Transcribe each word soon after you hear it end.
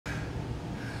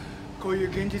こういう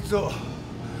現実を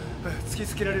突き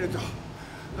つけられると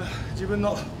自分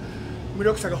の無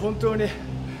力さが本当に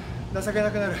情けな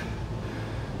くなる。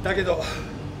だけど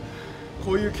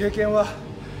こういう経験は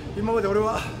今まで俺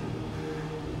は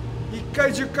1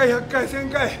回10回100回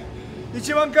1000回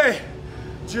1万回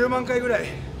10万回ぐらい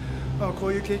こ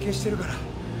ういう経験してるから、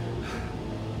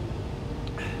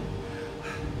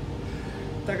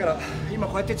だから今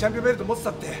こうやってチャンピオンベルト持って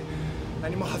たって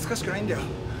何も恥ずかしくないんだよ。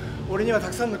俺にはた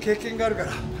くさんの経験があるか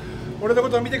ら、俺のこ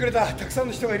とを見てくれたたくさん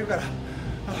の人がいるから、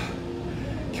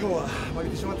今日は負け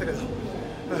てしまったけど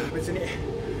別に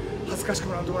恥ずかしく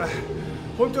もなんともない。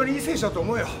本当にいい選手だと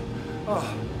思うよ。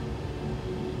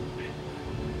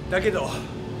だけど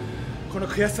この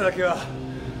悔しさだけは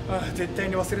絶対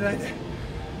に忘れないで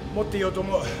持っていようと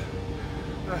思う。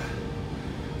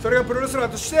それがプロレスラ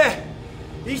ーとして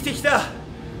生きてきた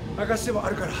証でもあ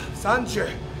るから。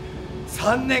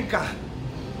33年間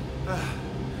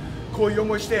こういう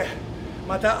思いして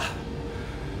また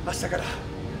明日から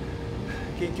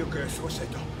元気よく過ごしたい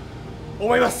と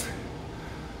思います。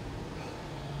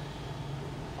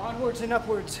 Onwards and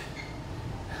upwards.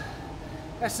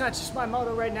 That's not just my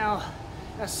motto right now.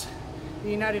 That's the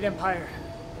United Empire.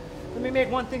 Let me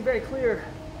make one thing very clear.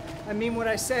 I mean what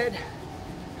I said.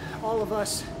 All of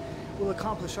us will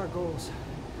accomplish our goals.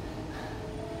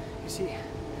 You see,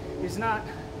 it's not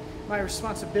my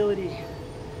responsibility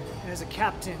as a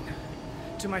captain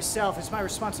to myself. It's my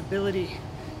responsibility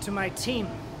to my team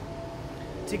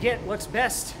to get what's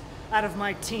best out of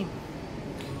my team.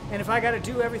 And if I got to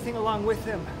do everything along with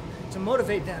them to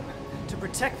motivate them, to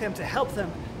protect them, to help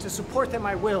them, to support them,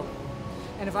 I will.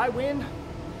 And if I win,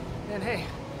 then hey,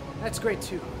 that's great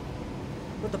too.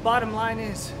 But the bottom line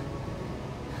is,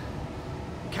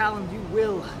 Callum, you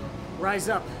will rise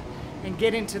up and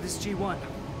get into this G1.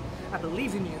 I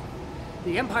believe in you.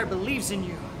 The Empire believes in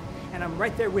you. And I'm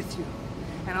right there with you.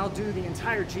 And I'll do the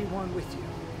entire G1 with you.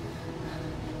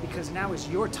 Because now is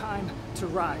your time to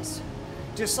rise.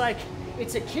 Just like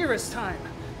it's Akira's time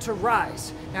to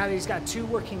rise. Now that he's got 2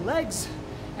 working legs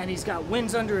and he's got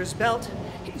wins under his belt,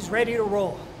 he's ready to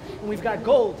roll. And we've got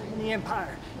gold in the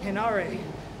Empire. Hinare,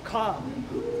 Khan.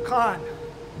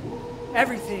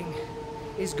 Everything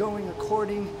is going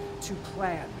according to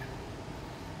plan.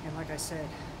 And like I said,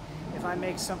 if I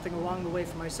make something along the way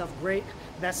for myself, great.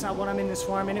 That's not what I'm in this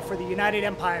for. I'm in it for the United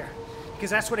Empire. Because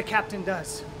that's what a captain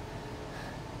does.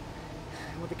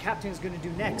 And what the captain is going to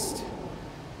do next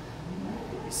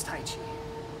is Tai Chi.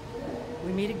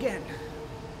 We meet again.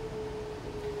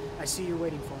 I see you're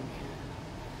waiting for me.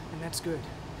 And that's good.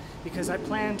 Because I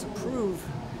plan to prove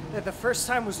that the first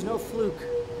time was no fluke.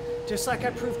 Just like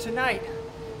I proved tonight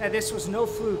that this was no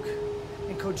fluke.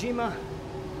 And Kojima,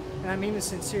 and I mean this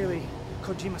sincerely,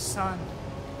 Kojima-san,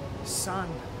 son,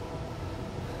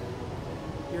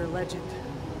 you're a legend.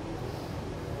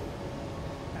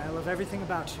 And I love everything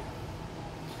about you.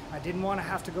 I didn't want to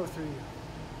have to go through you.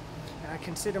 And I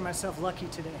consider myself lucky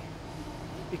today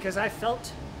because I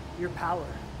felt your power,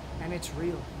 and it's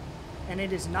real, and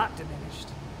it is not diminished.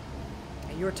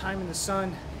 And your time in the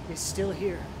sun is still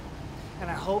here.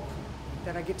 And I hope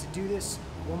that I get to do this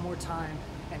one more time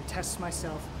and test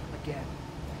myself again.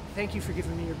 Thank you for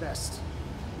giving me your best,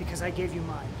 because I gave you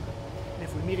mine. And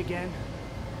if we meet again,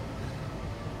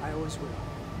 I always will.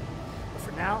 But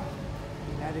for now,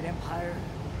 the United Empire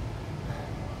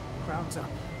crowns up.